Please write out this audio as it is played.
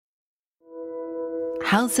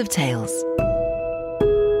House of Tales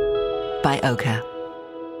by Oka.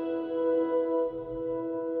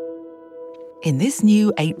 In this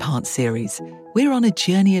new 8-part series, we're on a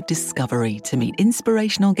journey of discovery to meet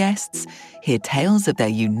inspirational guests, hear tales of their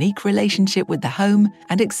unique relationship with the home,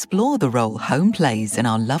 and explore the role home plays in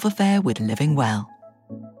our love affair with living well.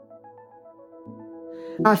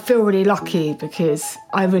 I feel really lucky because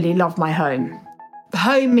I really love my home.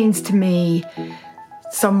 Home means to me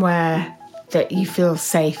somewhere that you feel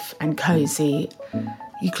safe and cosy.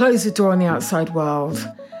 You close the door on the outside world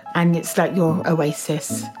and it's like your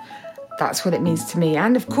oasis. That's what it means to me.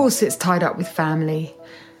 And of course it's tied up with family.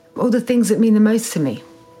 All the things that mean the most to me.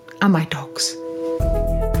 And my dogs.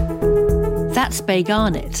 That's Bay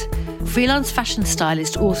Garnett, freelance fashion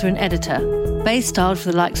stylist, author and editor. Bay styled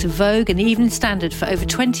for the likes of Vogue and Evening Standard for over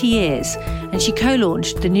 20 years, and she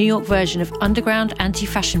co-launched the New York version of underground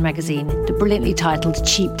anti-fashion magazine, the brilliantly titled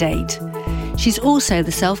Cheap Date. She's also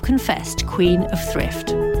the self-confessed queen of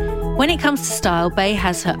thrift. When it comes to style, Bay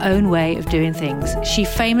has her own way of doing things. She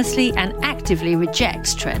famously and actively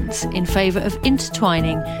rejects trends in favour of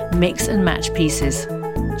intertwining mix and match pieces.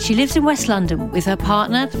 She lives in West London with her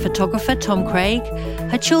partner, the photographer Tom Craig,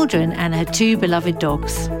 her children and her 2 beloved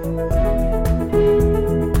dogs.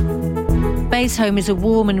 Bay's home is a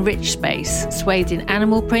warm and rich space, swathed in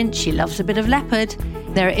animal print. She loves a bit of leopard.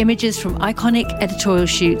 There are images from iconic editorial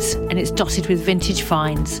shoots and it's dotted with vintage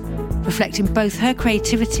finds, reflecting both her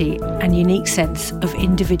creativity and unique sense of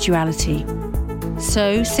individuality.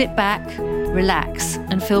 So sit back, relax,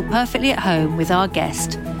 and feel perfectly at home with our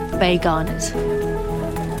guest, Bay Garnett.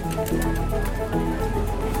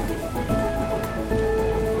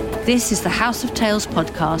 This is the House of Tales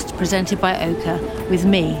podcast presented by Oka with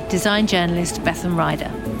me, design journalist Bethan Ryder.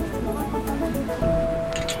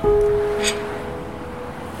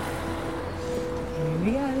 Here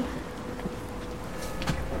we go.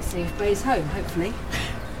 Let's see if Bay's home, hopefully.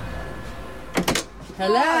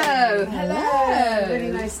 Hello. Hi. Hello.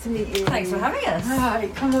 Really nice to meet you. Thanks for having us. Hi,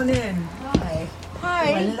 come on in. Hi.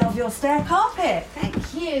 Hi. Oh, I love your stair carpet.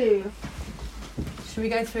 Thank you. Should we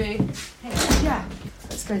go through? Yeah,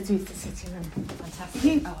 let's go through the sitting room.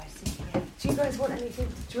 Fantastic. Oh, I see. Yeah. Do you guys want anything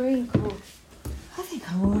to drink or I think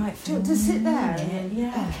I'm all right. do you want to sit there?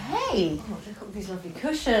 Yeah. Okay. Oh, look at all these lovely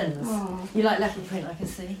cushions. Oh. You like leopard print, I can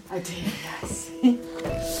see. I do, yes.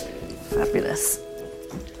 Fabulous.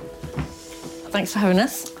 Thanks for having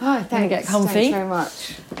us. Oh, Gonna get comfy. Thanks very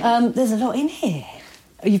much. There's a lot in here.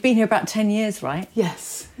 You've been here about 10 years, right?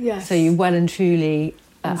 Yes, yes. So you're well and truly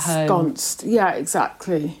at home. Ensconced. Yeah,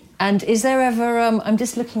 exactly. And is there ever, I'm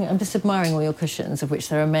just admiring all your cushions, of which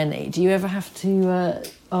there are many. Do you ever have to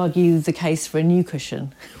argue the case for a new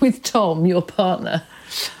cushion with Tom, your partner?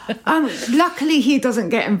 Luckily, he doesn't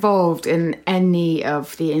get involved in any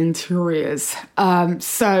of the interiors.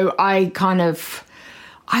 So I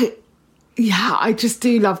just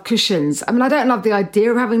do love cushions. I mean, I don't love the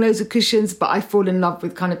idea of having loads of cushions, but I fall in love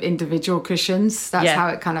with kind of individual cushions. That's how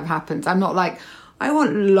it kind of happens. I'm not like, I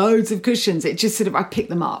want loads of cushions. It just sort of, I pick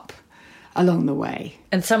them up along the way.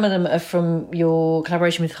 And some of them are from your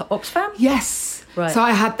collaboration with Oxfam? Yes. Right. So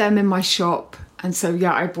I had them in my shop. And so,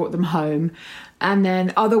 I brought them home. And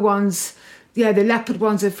then other ones, the leopard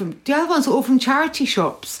ones the other ones are all from charity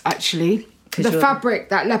shops, actually. The fabric,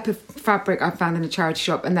 that leopard fabric I found in a charity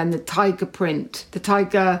shop. And then the tiger print, the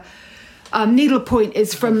tiger needlepoint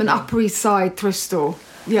is from an Upper East Side thrift store.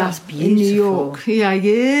 Yeah, that's beautiful. In New York. Yeah,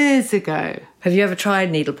 years ago. Have you ever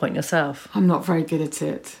tried needlepoint yourself? I'm not very good at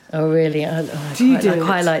it. Oh, really? I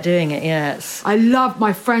quite like doing it, yes. I love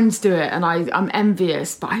my friends do it and I'm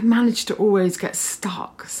envious, but I manage to always get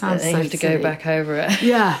stuck. Sounds so you have to silly. go back over it.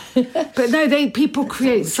 Yeah. But no, people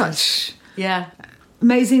create such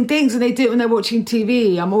amazing things and they do it when they're watching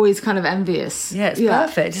TV. I'm always kind of envious. Yeah, it's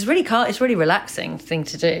perfect. It's really relaxing thing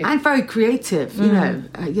to do. And very creative, you know.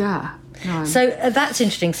 No. So that's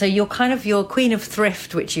interesting. So you're queen of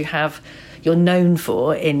thrift, which you're known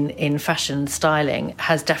for in fashion styling,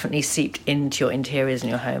 has definitely seeped into your interiors in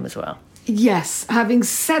your home as well. Yes. Having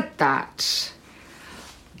said that,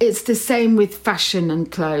 it's the same with fashion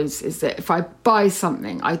and clothes, is that if I buy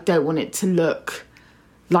something, I don't want it to look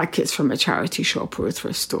like it's from a charity shop or a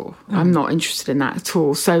thrift store. I'm not interested in that at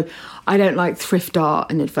all. So I don't like thrift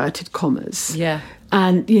art in inverted commas. Yeah.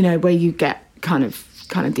 And, where you get kind of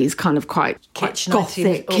these kind of quite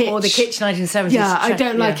gothic kitsch. Or the kitsch 1970s. Yeah, I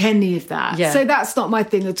don't like any of that. Yeah. So that's not my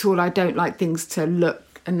thing at all. I don't like things to look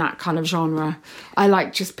in that kind of genre. I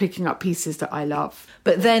like just picking up pieces that I love.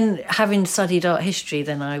 But then, having studied art history,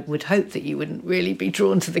 then I would hope that you wouldn't really be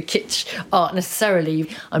drawn to the kitsch art necessarily.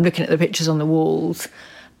 I'm looking at the pictures on the walls,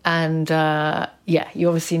 And, you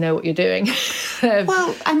obviously know what you're doing.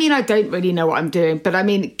 Well, I mean, I don't really know what I'm doing, but I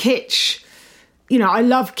mean, kitsch, you know, I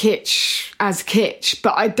love kitsch as kitsch,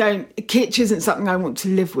 but kitsch isn't something I want to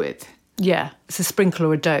live with. Yeah, it's a sprinkle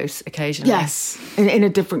or a dose occasionally. Yes, in a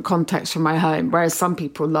different context from my home, whereas some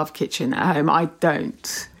people love kitchen at home. I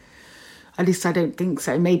don't. At least I don't think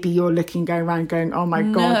so. Maybe you're going around going, oh my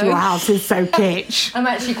God, your house is so kitsch. I'm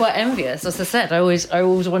actually quite envious. As I said, I always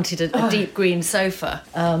wanted a deep green sofa.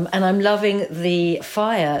 And I'm loving the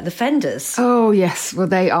fenders. Oh, yes. Well,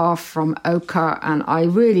 they are from Ochre, and I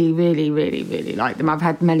really, really, really, really like them. I've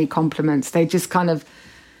had many compliments. They just kind of...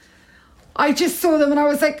 I just saw them and I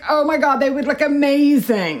was like, oh my God, they would look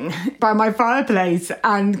amazing by my fireplace.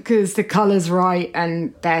 And because the colour's right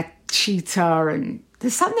and they're cheetah, and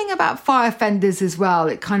there's something about fire fenders as well.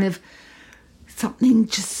 It kind of, something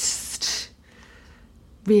just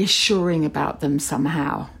reassuring about them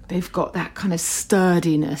somehow. They've got that kind of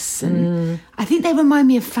sturdiness. And I think they remind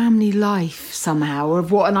me of family life somehow, or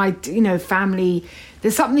of what family,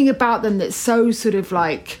 there's something about them that's so sort of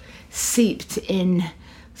like seeped in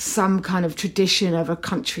some kind of tradition of a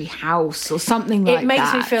country house or something like that. It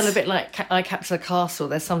makes me feel a bit like Capture the Castle.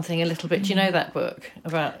 There's something a little bit... Do you know that book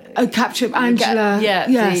about... Oh, Capture Angela.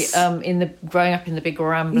 Yes. Growing up in the big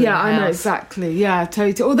rambling house. I know, exactly. Yeah,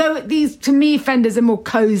 totally. Although these, to me, fenders are more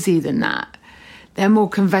cosy than that. They're more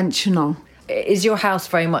conventional. Is your house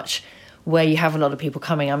very much where you have a lot of people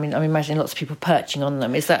coming? I mean, I'm imagining lots of people perching on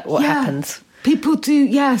them. Is that what happens? People do,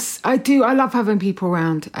 yes, I do. I love having people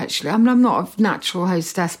around, actually. I'm not a natural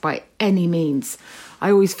hostess by any means.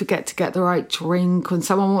 I always forget to get the right drink when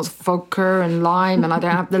someone wants vodka and lime and I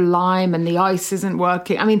don't have the lime and the ice isn't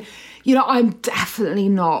working. I mean, I'm definitely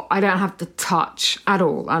not. I don't have the touch at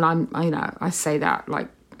all. And I say that like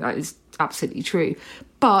that is absolutely true.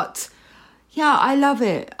 But yeah, I love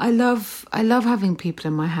it. I love having people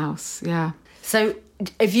in my house. Yeah. So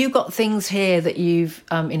have you got things here that you've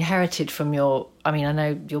inherited from your... I mean, I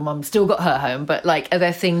know your mum still got her home, but, like, are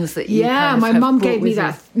there things that you my mum gave me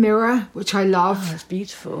that mirror, which I love. Oh, it's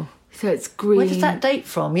beautiful. So it's green. Where does that date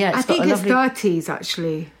from? Yeah, I think it's 30s,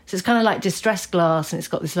 actually. So it's kind of like distressed glass, and it's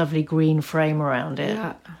got this lovely green frame around it.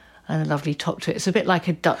 Yeah. And a lovely top to it. It's a bit like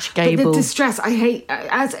a Dutch gable. But the distress, I hate...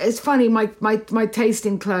 it's funny, my taste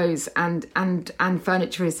in clothes and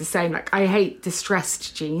furniture is the same. Like, I hate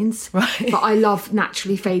distressed jeans. Right. But I love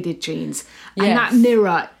naturally faded jeans. Yes. And that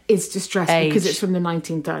mirror is distressed because it's from the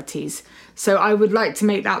 1930s. So I would like to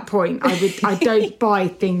make that point. I don't buy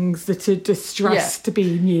things that are distressed to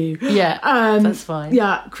be new. Yeah, that's fine.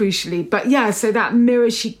 Yeah, crucially. But yeah, so that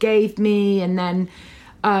mirror she gave me, and then...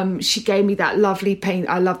 she gave me that lovely paint.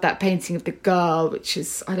 I love that painting of the girl, which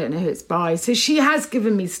is, I don't know who it's by. So she has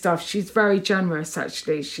given me stuff. She's very generous,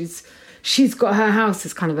 actually. She's got, her house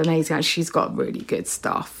is kind of amazing. She's got really good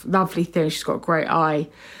stuff. Lovely things. She's got a great eye.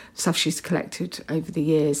 Stuff she's collected over the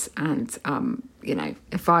years. And,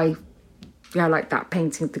 if I... Yeah, I like that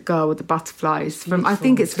painting of the girl with the butterflies. I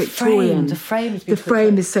think it's Victorian. The frame is beautiful. The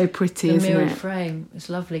frame is so pretty, isn't it? The mirrored frame is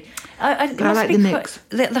lovely. I like the mix.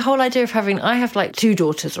 The whole idea of having... I have, like, 2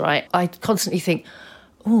 daughters, right? I constantly think,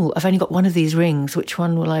 oh, I've only got one of these rings. Which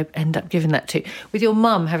one will I end up giving that to? With your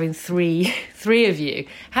mum having three of you,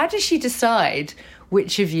 how does she decide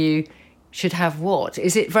which of you should have what?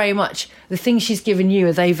 Is it very much... The things she's given you,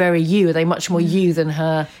 are they very you? Are they much more you than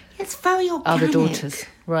her... It's very organic. Other daughters,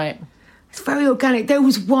 right? It's very organic. There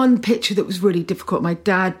was one picture that was really difficult. My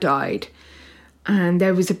dad died, and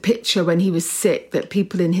there was a picture when he was sick that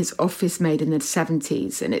people in his office made in the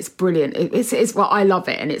 70s, and it's brilliant. It's well, I love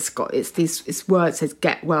it, and it's this word says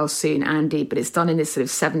 "Get well soon, Andy," but it's done in this sort of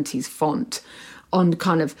 70s font on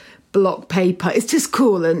kind of block paper. It's just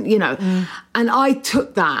cool, and and I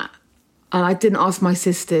took that. And I didn't ask my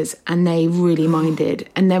sisters, and they really minded.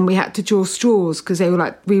 And then we had to draw straws because they were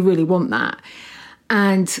like, "We really want that."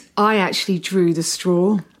 And I actually drew the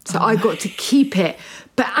straw. So I got to keep it.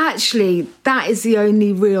 But actually, that is the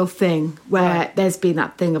only real thing where there's been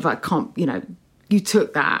that thing of, I can't, you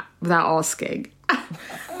took that without asking.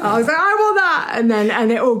 I was like, I want that. And then,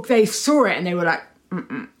 they saw it and they were like,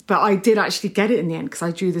 mm-mm. But I did actually get it in the end because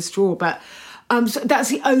I drew the straw. But so that's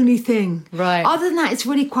the only thing. Right. Other than that, it's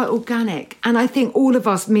really quite organic. And I think all of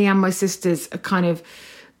us, me and my sisters, are kind of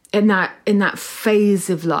in that phase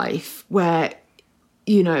of life where...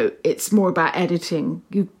 it's more about editing.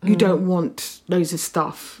 You don't want loads of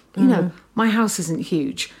stuff. My house isn't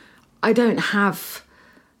huge. I don't have...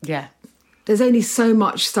 Yeah. There's only so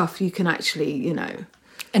much stuff you can actually,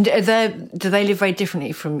 And do they live very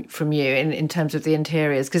differently from you in terms of the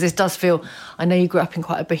interiors? Because this does feel... I know you grew up in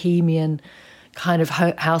quite a bohemian kind of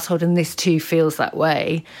household, and this too feels that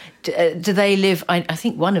way. Do they live? I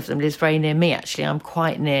think one of them lives very near me. Actually, I'm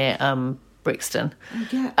quite near Brixton.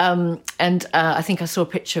 Yeah. And I think I saw a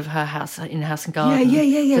picture of her house in House and Garden.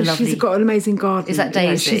 Yeah. Lovely... She's got an amazing garden. Is that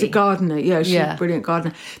Daisy? Yeah, she's a gardener. Yeah, she's a brilliant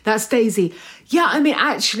gardener. That's Daisy. Yeah, I mean,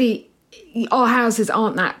 actually, our houses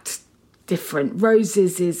aren't that different.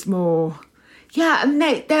 Rose's is more... Yeah, and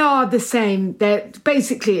they are the same.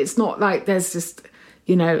 Basically, it's not like there's just,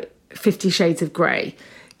 50 shades of grey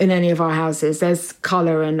in any of our houses. There's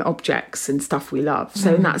colour and objects and stuff we love.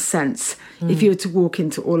 So in that sense, if you were to walk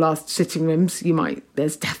into all our sitting rooms,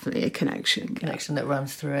 there's definitely a connection. That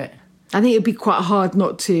runs through it. I think it'd be quite hard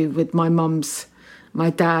not to with my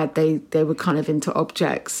dad. They were kind of into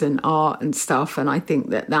objects and art and stuff. And I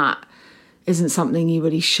think that isn't something you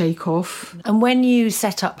really shake off. And when you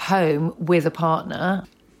set up home with a partner,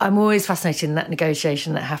 I'm always fascinated in that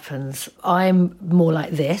negotiation that happens. I'm more like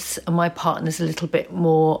this, and my partner's a little bit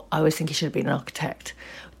more, I always think he should have been an architect.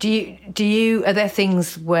 Are there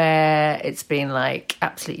things where it's been like,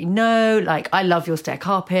 absolutely no, like, I love your stair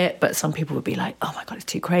carpet, but some people would be like, oh my God, it's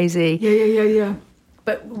too crazy. Yeah.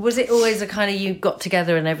 But was it always a kind of, you got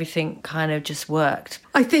together and everything kind of just worked?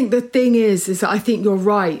 I think the thing is that I think you're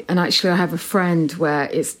right. And actually I have a friend where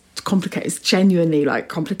it's complicated. It's genuinely like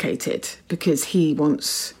complicated because he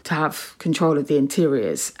wants to have control of the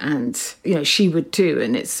interiors and, she would too.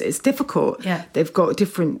 And it's difficult. Yeah. They've got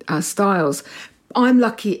different styles. I'm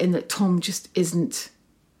lucky in that Tom just isn't,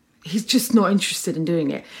 he's just not interested in doing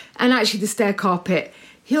it. And actually the stair carpet,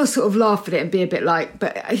 he'll sort of laugh at it and be a bit like,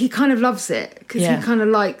 but he kind of loves it because he kind of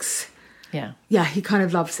likes... Yeah, he kind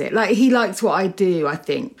of loves it. Like, he likes what I do, I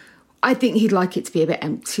think. I think he'd like it to be a bit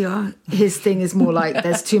emptier. His thing is more like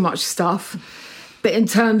there's too much stuff. But in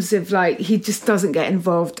terms of, like, he just doesn't get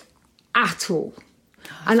involved at all.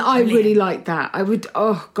 And I really like that. I would,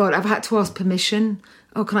 oh, God, I've had to ask permission.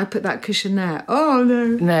 Oh, can I put that cushion there? Oh, no.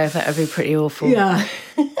 No, that would be pretty awful. Yeah.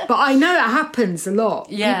 But I know it happens a lot.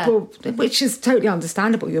 Yeah. People, which is totally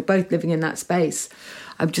understandable. You're both living in that space.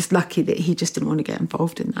 I'm just lucky that he just didn't want to get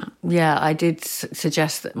involved in that. Yeah, I did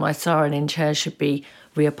suggest that my Saarinen chair should be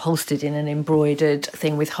reupholstered in an embroidered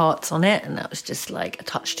thing with hearts on it, and that was just like a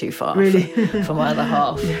touch too far for my other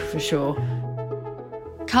half, for sure.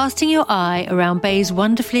 Casting your eye around Bay's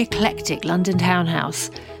wonderfully eclectic London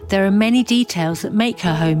townhouse, there are many details that make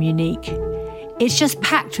her home unique. It's just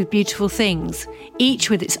packed with beautiful things, each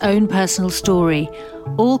with its own personal story,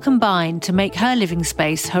 all combined to make her living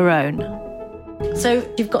space her own.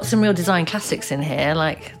 So you've got some real design classics in here,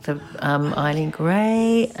 like the Eileen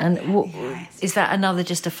Gray, and is that another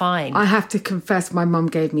just a find? I have to confess, my mum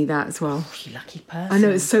gave me that as well. Oh, you lucky person! I know,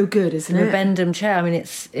 it's so good, isn't it? The Bendham chair. I mean,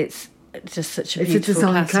 it's just such a beautiful It's a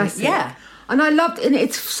design classic. Yeah, and I loved, and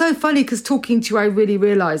it's so funny because talking to you, I really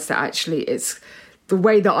realised that actually it's the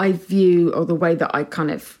way that I view, or the way that I kind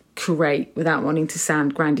of curate without wanting to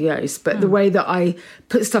sound grandiose, but the way that I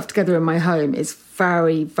put stuff together in my home is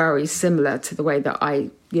very, very similar to the way that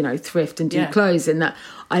I, thrift and do clothes, in that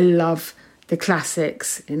I love the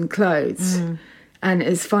classics in clothes. And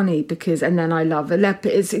it's funny because, and then I love a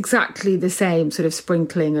leopard. It's exactly the same sort of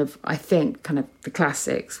sprinkling of, I think, kind of the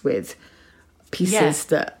classics with pieces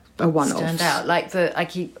that are one-offs. Stand out. Like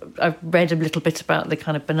I've read a little bit about the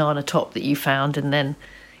kind of banana top that you found, and then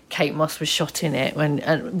Kate Moss was shot in it.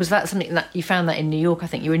 And was that something that you found that in New York? I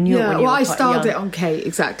think you were in New York when you were quite young. I styled it on Kate,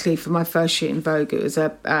 exactly, for my first shoot in Vogue. It was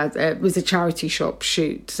a charity shop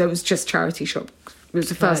shoot, so it was just charity shop. It was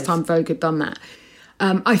the first time Vogue had done that.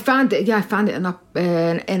 I found it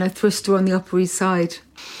in a thrift store on the Upper East Side.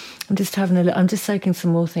 I'm just having a look. I'm just soaking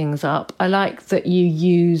some more things up. I like that you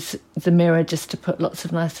use the mirror just to put lots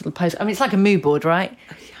of nice little posts. I mean, it's like a mood board, right?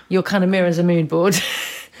 Your kind of mirror's a mood bood.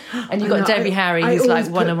 And you've got Debbie Harry, who's like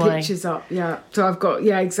one of my... pictures up, yeah. So I've got,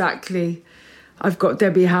 exactly. I've got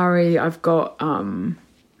Debbie Harry. I've got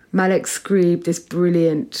Malik Scribe, this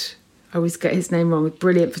brilliant... I always get his name wrong. A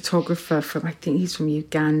brilliant photographer from, I think he's from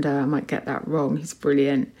Uganda. I might get that wrong. He's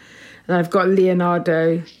brilliant. And I've got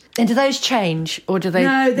Leonardo. And do those change, or do they?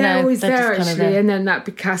 No, they're always there, kind actually. And then that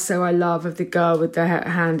Picasso I love of the girl with the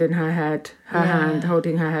hand in her head, hand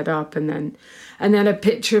holding her head up, and then a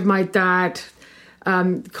picture of my dad.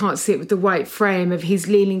 Can't see it with the white frame of he's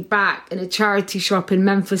leaning back in a charity shop in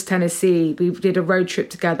Memphis, Tennessee. We did a road trip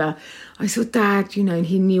together. I said, Dad, and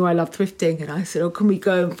he knew I loved thrifting. And I said, can we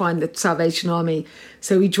go and find the Salvation Army?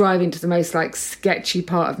 So we drive into the most sketchy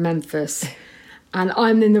part of Memphis. And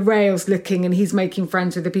I'm in the rails looking, and he's making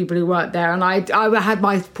friends with the people who work there. And I had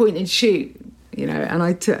my point and shoot you know,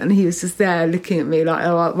 and he was just there looking at me like,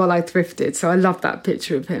 oh, well, I thrifted. So I love that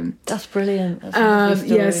picture of him. That's brilliant. That's a lovely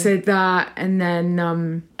story. Yeah, so that, and then...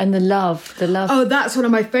 and the love. Oh, that's one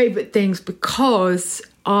of my favourite things, because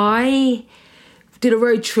I did a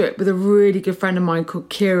road trip with a really good friend of mine called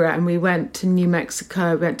Kira, and we went to New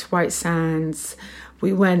Mexico, we went to White Sands,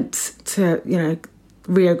 we went to, you know,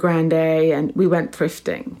 Rio Grande, and we went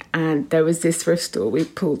thrifting, and there was this thrift store we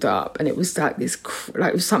pulled up, and it was like this, like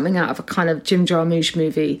it was something out of a kind of Jim Jarmusch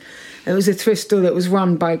movie. It was a thrift store that was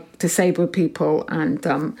run by disabled people, and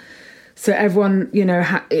so everyone, you know,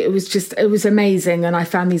 it was amazing, and I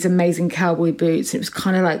found these amazing cowboy boots. It was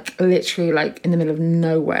kind of like literally like in the middle of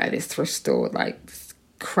nowhere, this thrift store, like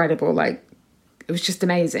incredible, like it was just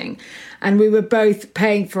amazing. And we were both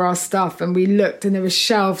paying for our stuff, and we looked, and there were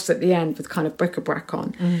shelves at the end with kind of bric-a-brac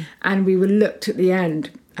on. And we looked at the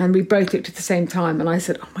end, and we both looked at the same time. And I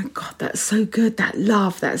said, oh my God, that's so good. That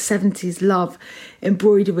love, that 70s love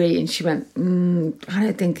embroidery. And she went, I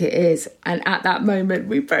don't think it is. And at that moment,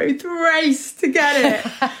 we both raced to get it.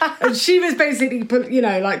 And she was basically, you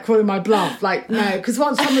know, like calling my bluff. Like, no, because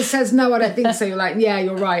once someone says, no, I don't think so, you're like, yeah,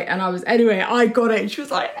 you're right. And anyway, I got it. And she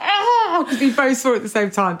was like, because we both saw it at the same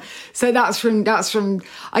time. So that's from,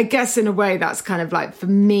 I guess in a way, that's kind of like, for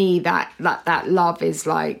me, that love is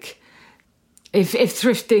like, if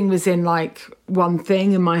thrifting was in like one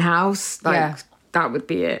thing in my house, like that would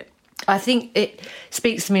be it. I think it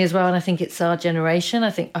speaks to me as well, and I think it's our generation.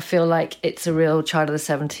 I feel like it's a real child of the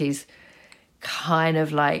 70s, kind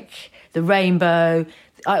of like the rainbow,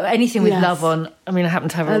 anything with love on. I mean, I happen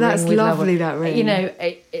to have a ring that's with lovely, love on. that ring. You know,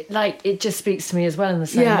 it just speaks to me as well in the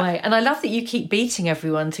same way. And I love that you keep beating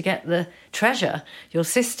everyone to get the treasure. Your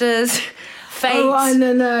sisters... Fate. Oh, I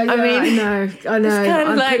know. Yeah, I know. It's kind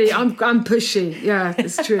of I'm pushy. Yeah,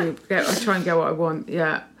 it's true. I try and get what I want.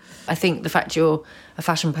 Yeah. I think the fact you're a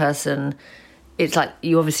fashion person, it's like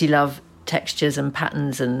you obviously love textures and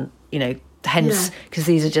patterns, and you know, hence because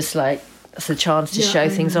these are just like it's a chance to show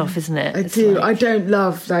things off, isn't it? I do. I don't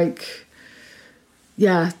love like.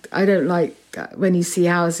 Yeah, I don't like when you see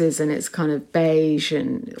houses and it's kind of beige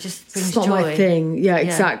and it's not my thing. Yeah,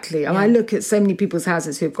 exactly. I look at so many people's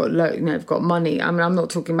houses who've got have got money. I mean, I'm not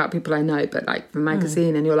talking about people I know, but like from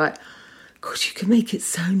magazine, and you're like, God, you can make it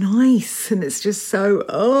so nice, and it's just so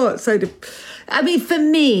I mean,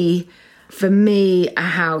 for me, a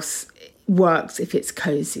house works if it's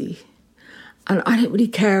cozy. And I don't really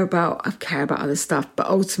care about other stuff, but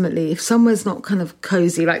ultimately, if somewhere's not kind of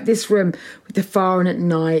cozy, like this room with the fire on at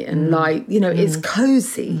night and light, you know, it's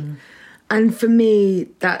cozy. And for me,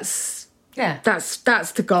 that's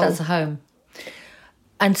the goal. That's a home.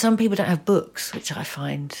 And some people don't have books, which I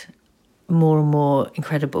find more and more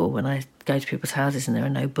incredible when I go to people's houses and there are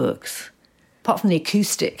no books. Apart from the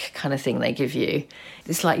acoustic kind of thing they give you,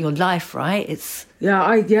 it's like your life, right? It's now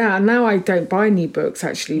I don't buy new books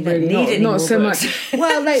actually. You don't need any more so books. Much.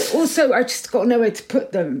 Well, also I just got nowhere to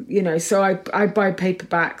put them, you know. So I buy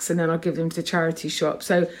paperbacks and then I'll give them to charity shops.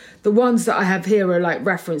 So the ones that I have here are like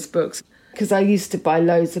reference books, because I used to buy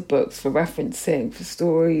loads of books for referencing, for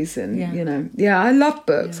stories, and you know, I love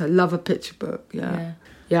books. I love a picture book. Yeah.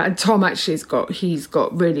 And Tom actually he's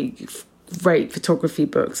got really great photography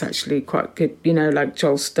books, actually quite good, you know, like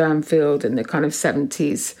Joel Sternfield and the kind of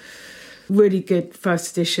 70s, really good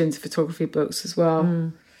first editions photography books as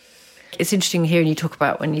well. It's interesting hearing you talk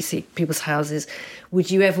about when you see people's houses. Would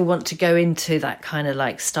you ever want to go into that kind of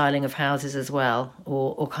like styling of houses as well,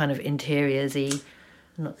 or kind of interiors-y?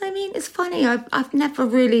 I mean, it's funny, I've never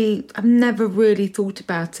really thought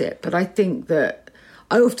about it, but I think that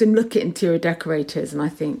I often look at interior decorators and I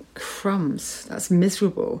think, crumbs, that's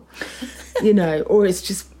miserable, you know, or it's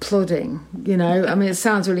just plodding, you know. I mean, it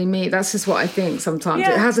sounds really mean. That's just what I think sometimes.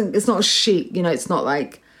 Yeah. It's not chic, you know, it's not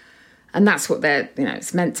like, and that's what they're, you know,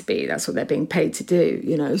 it's meant to be. That's what they're being paid to do,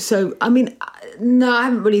 you know. So, I mean, no, I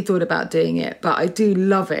haven't really thought about doing it, but I do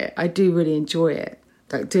love it. I do really enjoy it,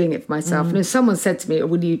 like doing it for myself. And if someone said to me, oh,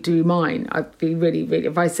 will you do mine? I'd be really,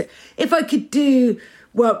 really, if I could do...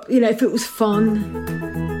 Well, you know, if it was fun.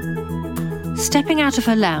 Stepping out of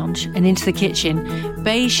her lounge and into the kitchen,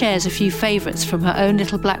 Bay shares a few favourites from her own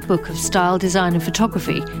little black book of style, design and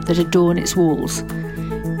photography that adorn its walls.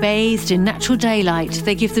 Bathed in natural daylight,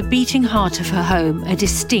 they give the beating heart of her home a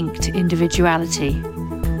distinct individuality.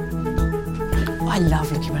 I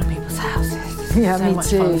love looking around people's houses. Yeah, so me much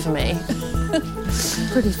too. fun for me.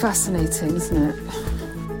 Pretty fascinating, isn't it?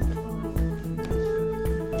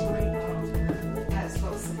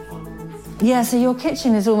 Yeah, so your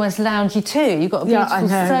kitchen is almost loungy too. You've got a beautiful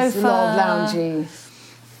sofa. It's a lot of loungy.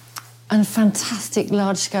 And fantastic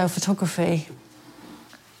large-scale photography.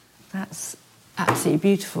 That's Absolutely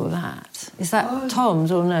beautiful, that. Is that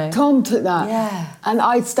Tom's or no? Tom took that. Yeah. And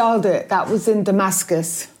I styled it. That was in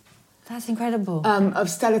Damascus. That's incredible. Of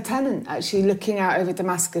Stella Tennant, actually, looking out over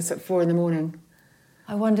Damascus at 4 a.m.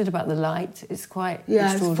 I wondered about the light. It's quite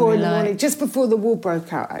Yeah, extraordinary it's 4 light. a.m, just before the war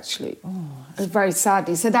broke out, actually. Very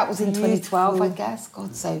sadly. So that was in 2012, I guess.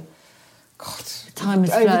 God, Time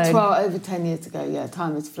has flown. Over 10 years ago, yeah,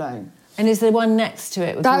 time has flown. And is there one next to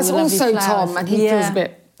it with That's all the lovely also flowers? Tom, and he feels a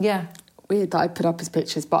bit Yeah. weird that I put up his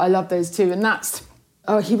pictures, but I love those too. And that's...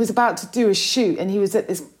 he was about to do a shoot, and he was at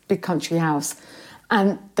this big country house,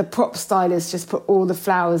 and the prop stylist just put all the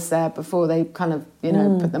flowers there before they kind of,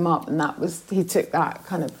 put them up, and he took that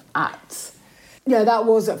kind of at... Yeah, that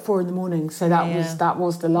was at 4 a.m, so that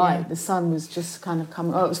was the light. Yeah. The sun was just kind of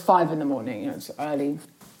coming... Oh, it was 5 a.m, it was early.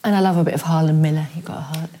 And I love a bit of Harlan Miller. He got a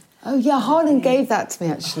heart. Oh, yeah, Harlan gave that to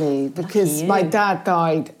me, actually, because my dad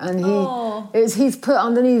died, and he's put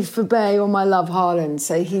underneath for Bay, all my love, Harlan.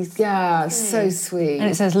 So he's, so sweet. And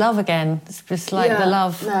it says love again. It's just like the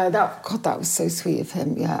love. No, that was so sweet of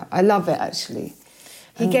him, yeah. I love it, actually.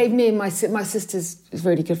 He gave me and my sister's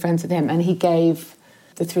really good friends with him, and he gave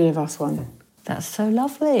the three of us one. That's so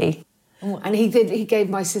lovely. And he gave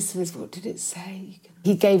my sister this, what did it say?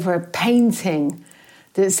 He gave her a painting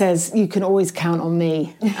that says, "You can always count on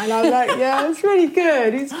me." And I'm like, yeah, it's really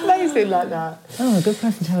good. He's amazing like that. Oh, a good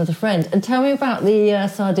present to have as a friend. And tell me about the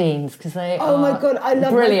sardines, because they are my God, I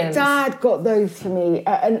love brilliant. My dad got those for me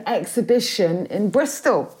at an exhibition in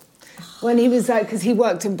Bristol. When he was because he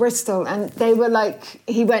worked in Bristol, and they were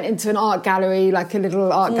he went into an art gallery, like a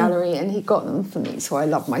little art gallery, and he got them for me. So I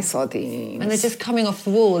love my sardines. And they're just coming off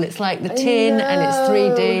the wall. It's like the tin, and it's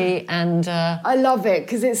 3D, and I love it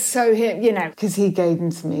because it's so him, because he gave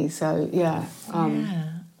them to me. So yeah.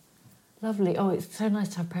 Lovely. Oh, it's so nice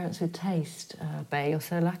to have parents with taste, Bay. You're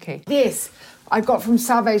so lucky. This I got from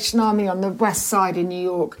Salvation Army on the West Side in New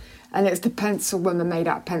York. And it's the pencil woman made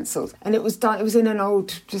out of pencils. And it was done, it was in an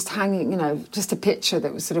old, just hanging, just a picture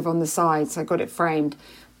that was sort of on the side, so I got it framed.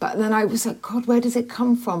 But then I was like, God, where does it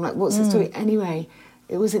come from? Like, what's the story? Anyway,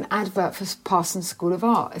 it was an advert for Parsons School of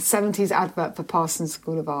Art, a 70s advert for Parsons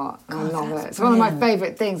School of Art. And I love it. It's one of my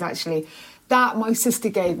favourite things, actually. That my sister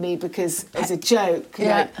gave me because, as a joke,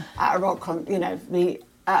 at a rock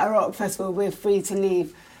at a rock festival, we're free to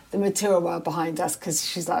leave the material world behind us, because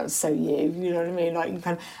she's like, so you know what I mean? Like, you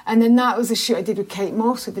kind of, and then that was a shoot I did with Kate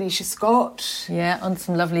Moss, with Venetia Scott. Yeah, on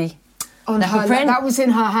some lovely on her print. That was in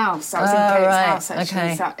her house. That was in Kate's house, actually.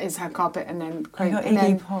 Okay. That is her carpet, and then Craig, and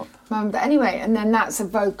then but anyway, and then that's a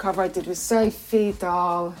Vogue cover I did with Sophie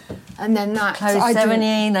Dahl, and then that Chloe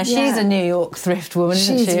Sevigny. Now she's a New York thrift woman,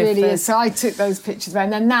 isn't she? She really is. So I took those pictures,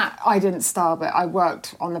 and then that I didn't style, but I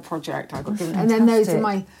worked on the project. I got given, and then those are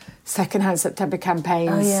my second-hand September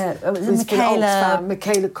campaigns. Oh, yeah. It was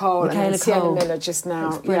Michaela Cole, and then Sienna Miller just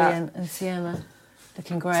now. That's brilliant. And Sienna,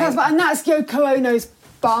 looking great. So, and that's Yoko Ono's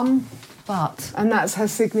bum. But. And that's her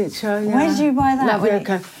signature, yeah. Where did you buy that? Love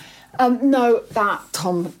Yoko. No, that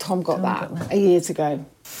Tom got that years ago.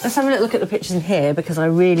 Let's have a little look at the pictures in here, because I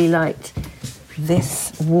really liked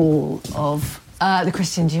this wall of the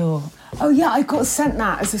Christian Dior. Oh, yeah, I got sent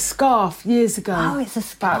that as a scarf years ago. Oh, it's a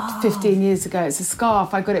scarf. About 15 years ago. It's a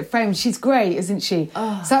scarf. I got it framed. She's great, isn't she?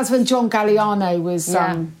 Oh. So that's when John Galliano was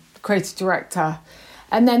creative director.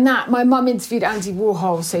 And then my mum interviewed Andy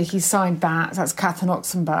Warhol, so he signed that. That's Catherine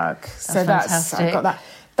Oxenberg. So fantastic. I got that.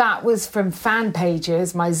 That was from Fan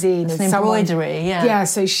Pages, my zine. It's an embroidery, yeah. Yeah,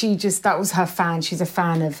 so that was her fan. She's a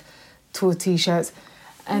fan of tour T-shirts.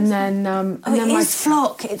 And then,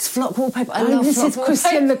 Flock. It's Flock wallpaper. I love Flock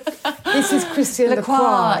wallpaper. This is Christian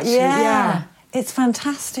Lacroix. Yeah. It's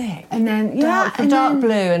fantastic. And then, dark blue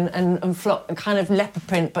and Flock, kind of leopard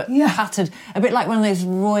print, but patterned. A bit like one of those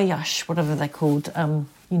Royash, whatever they're called.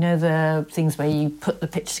 The things where you put the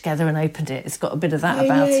picture together and opened it. It's got a bit of that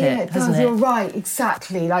about it, hasn't it? You're right,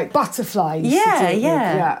 exactly. Like butterflies.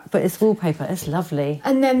 Yeah. But it's wallpaper. It's lovely.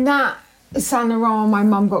 And then that Saint Laurent, my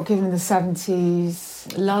mum got given in the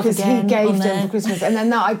 70s. Love again. Because he gave them for Christmas. And then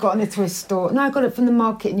that I got in a thrift store. No, I got it from the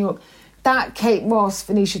market in New York. That Kate Moss,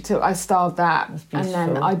 Venetia took, I styled that. And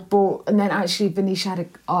then I bought, and then actually Venetia had an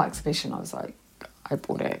art exhibition. I was like, I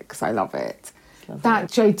bought it because I love it.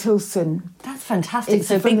 That Joe Tilson. That's fantastic. It's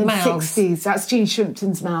from the 60s. That's Jean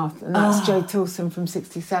Shrimpton's mouth. And that's Joe Tilson from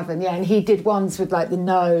 67. Yeah, and he did ones with like the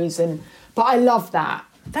nose. But I love that.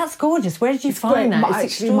 That's gorgeous. Where did you find that?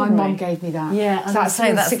 Actually, my mum gave me that. Yeah,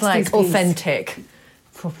 so that's like authentic.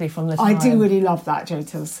 Properly from the time. I do really love that, Joe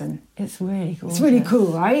Tilson. It's really gorgeous. It's really cool,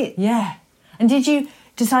 right? Yeah. And did you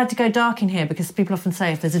decide to go dark in here? Because people often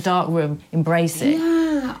say if there's a dark room, embrace it.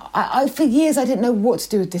 Yeah, I for years I didn't know what to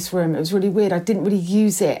do with this room. It was really weird. I didn't really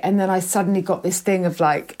use it. And then I suddenly got this thing of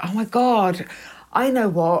like, oh my God, I know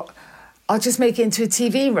what. I'll just make it into a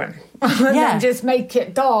TV room. And then just make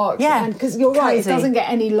it dark. Yeah. Because you're right, it doesn't get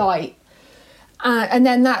any light. And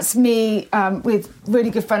then that's me with really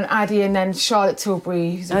good friend Addie, and then Charlotte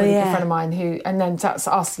Tilbury, who's a really good friend of mine, and then that's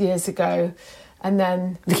us years ago. And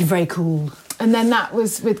then... Looking very cool. And then that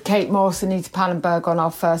was with Kate Moss and Anita Pallenberg on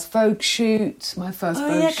our first Vogue shoot, my first Vogue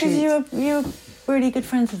shoot. Oh, yeah, because you were really good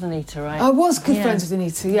friends with Anita, right? I was good friends with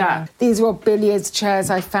Anita, yeah. These were billiards chairs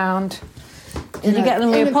I found. Did you get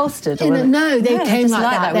them reupholstered? No, they came like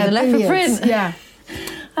that. With a leopard print. Yeah.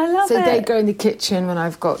 I love it. So they go in the kitchen when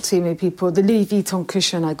I've got too many people. The Louis Vuitton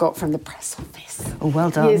cushion I got from the press office. Oh, well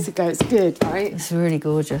done. Years ago. It's good, right? It's really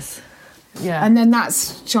gorgeous. Yeah. And then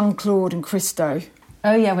that's Jean-Claude and Christo.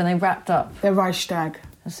 Oh, yeah, when they wrapped up. They're Reichstag.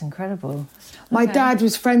 That's incredible. My dad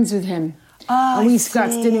was friends with him. Oh, and we used to go out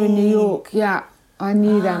to dinner in New York. Yeah, I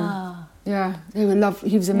knew them. Yeah, they were lovely.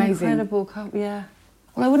 He was amazing. Incredible, yeah.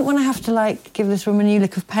 Well, I wouldn't want to have to, like, give this room a new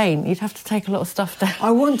lick of paint. You'd have to take a lot of stuff down.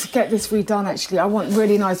 I want to get this redone, actually. I want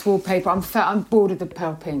really nice wallpaper. I'm bored of the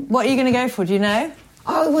pale pink. What are you going to go for, do you know?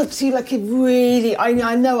 I want to, like, I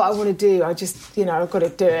know what I want to do. I just, I've got to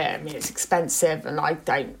do it. I mean, it's expensive and I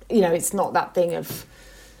don't, it's not that thing of...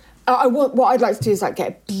 what I'd like to do is, like, get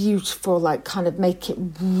a beautiful, like, kind of make it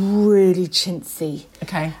really chintzy.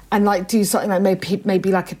 Okay. And, like, do something like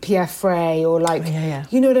maybe like a Pierre Frey or, like...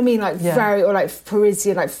 You know what I mean? Like, very... Or, like,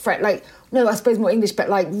 Parisian, like, no, I suppose more English, but,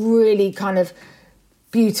 like, really kind of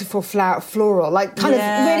beautiful floral. Like, kind of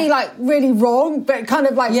really, like, really wrong, but kind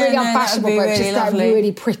of, like, really unfashionable, but really just, lovely. Like,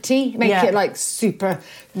 really pretty. Make it, like, super...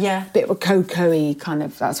 Yeah. Bit of a cocoa-y kind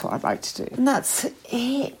of... That's what I'd like to do. And that's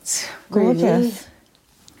it. Gorgeous. Really.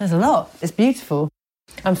 There's a lot. It's beautiful.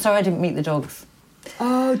 I'm sorry I didn't meet the dogs.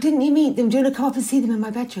 Oh, didn't you meet them? Do you want to come up and see them in my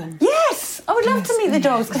bedroom? Yes! I would love to meet the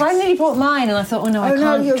dogs, because I nearly brought mine and I thought, I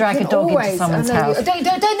can't drag a dog into someone's house.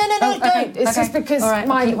 Don't. It's just because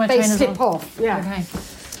they slip off. Yeah. Okay.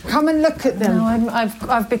 Come and look at them. No,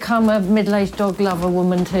 I've become a middle-aged dog lover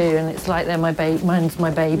woman too, and it's like they're my baby. Mine's my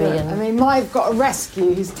baby. Yeah. And I mean, I've got a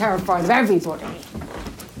rescue who's terrified of everybody.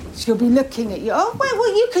 She'll be looking at you. Oh,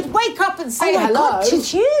 well, you could wake up and say hello. God,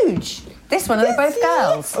 she's huge. This one, are they both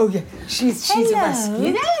girls? Oh, yeah. She's a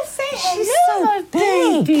rescue. Say hello. She's so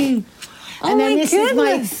big. And then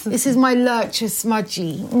this is my lurcher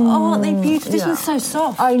Smudgy. Oh, aren't they beautiful? This one's so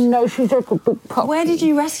soft. I know, she's like a big puppy. Where did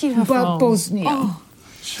you rescue her from? Bosnia. Oh,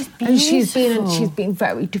 she's beautiful. And she's been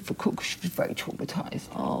very difficult because she was very traumatised.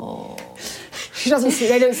 Oh. She doesn't sleep.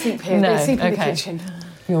 They don't sleep here. No, they sleep in the kitchen.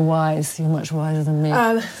 You're wise. You're much wiser than me.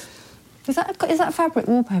 Is that fabric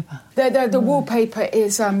wallpaper? The wallpaper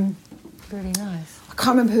is... really nice. I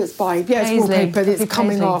can't remember who it's by. Yeah, it's wallpaper that's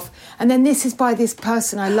coming off. And then this is by this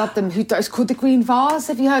person, I love them, it's called The Green Vase.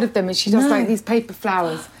 Have you heard of them? And she does like these paper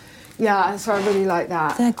flowers. Yeah, so I really like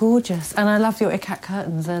that. They're gorgeous. And I love your ikat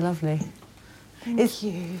curtains. They're lovely. Thank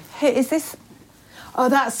you. Is this... Oh,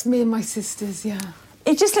 that's me and my sisters, yeah.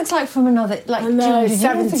 It just looks like from another... Like, I know,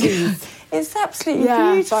 70s. It's absolutely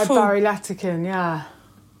beautiful. Yeah, by Barry Latican, yeah.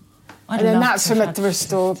 And then that's from at the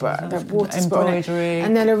Restore, but the water embroidery.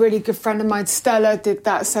 And then a really good friend of mine, Stella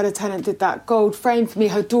Tennant did that gold frame for me.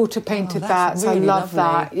 Her daughter painted that, so I love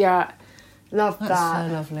that. Yeah, love that. That's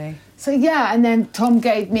so lovely. So yeah, and then Tom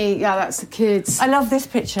gave me, that's the kids. I love this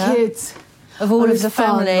picture. Kids. Of all of the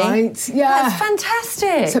family. Right? Yeah. That's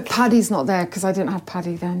fantastic. So Paddy's not there because I didn't have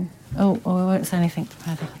Paddy then. Oh, I won't say anything to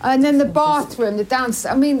Paddy. And then the bathroom, the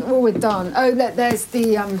downstairs. I mean, we're done. Oh, look, there's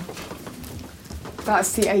the...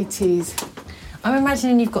 That's the 80s. I'm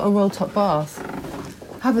imagining you've got a roll-top bath.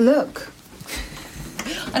 Have a look.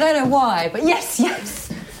 I don't know why, but yes.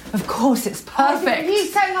 Of course, it's perfect. You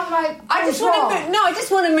saying I'm like... I just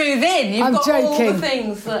want to move in. You've got joking. all the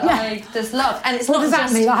things that I just love. And it's what does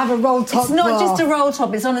that mean? I have a roll-top It's not just a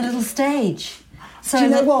roll-top, it's on a little stage. So do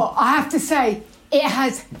you know what? I have to say, it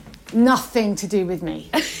has nothing to do with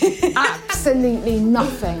me. Absolutely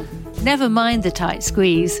nothing. Never mind the tight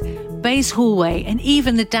squeeze. Bay's hallway and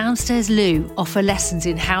even the downstairs loo offer lessons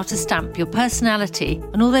in how to stamp your personality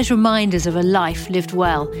and all those reminders of a life lived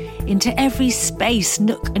well into every space,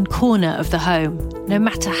 nook and corner of the home, no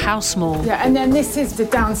matter how small. Yeah, and then this is the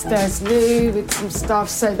downstairs loo with some stuff.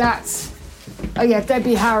 So that's,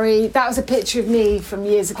 Debbie Harry. That was a picture of me from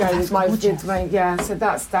years ago with my so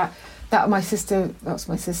that's that. That was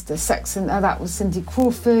my sister, Sex, and that was Cindy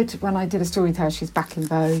Crawford. When I did a story with her, she's back in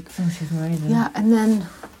Vogue. Oh, she's amazing. Yeah, and then...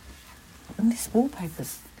 And this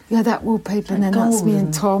wallpaper's... Yeah, that wallpaper, and then that's me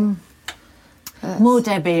and Tom. More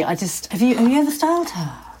Debbie. Have you ever styled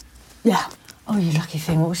her? Yeah. Oh, you lucky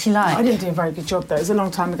thing. What was she like? I didn't do a very good job, though. It was a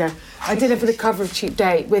long time ago. I did it for the cover of Cheap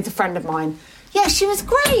Date with a friend of mine. Yeah, she was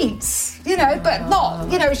great, but not,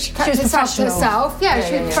 she kept herself to herself. Yeah,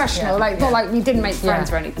 she was professional, not like we didn't make friends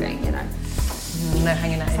or anything, No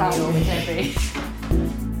hanging out in New York with Debbie.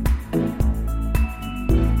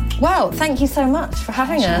 Well, thank you so much for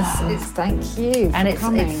having us. Thank you for And it's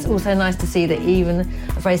coming. also nice to see that even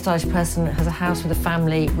a very stylish person has a house with a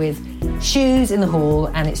family with shoes in the hall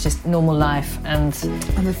and it's just normal life. And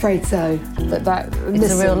I'm afraid so.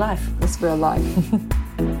 It's a real life. It's real life.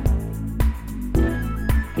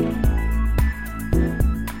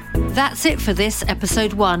 That's it for this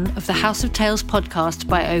episode 1 of the House of Tales podcast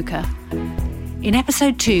by Ochre. In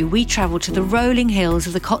episode 2, we travel to the rolling hills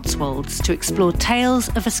of the Cotswolds to explore tales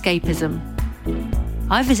of escapism.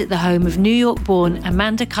 I visit the home of New York-born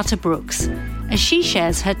Amanda Cutter Brooks as she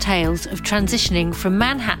shares her tales of transitioning from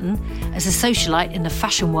Manhattan as a socialite in the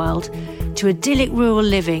fashion world to idyllic rural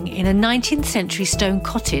living in a 19th century stone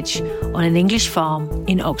cottage on an English farm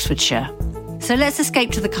in Oxfordshire. So let's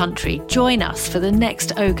escape to the country. Join us for the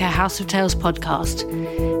next Ochre House of Tales podcast.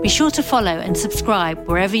 Be sure to follow and subscribe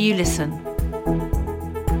wherever you listen.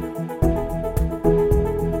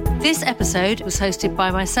 This episode was hosted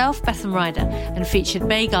by myself, Bethan Ryder, and featured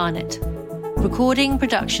Bay Garnett. Recording,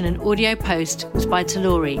 production and audio post was by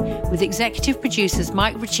Talori, with executive producers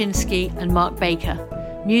Mike Rachinsky and Mark Baker.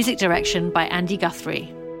 Music direction by Andy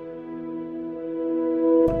Guthrie.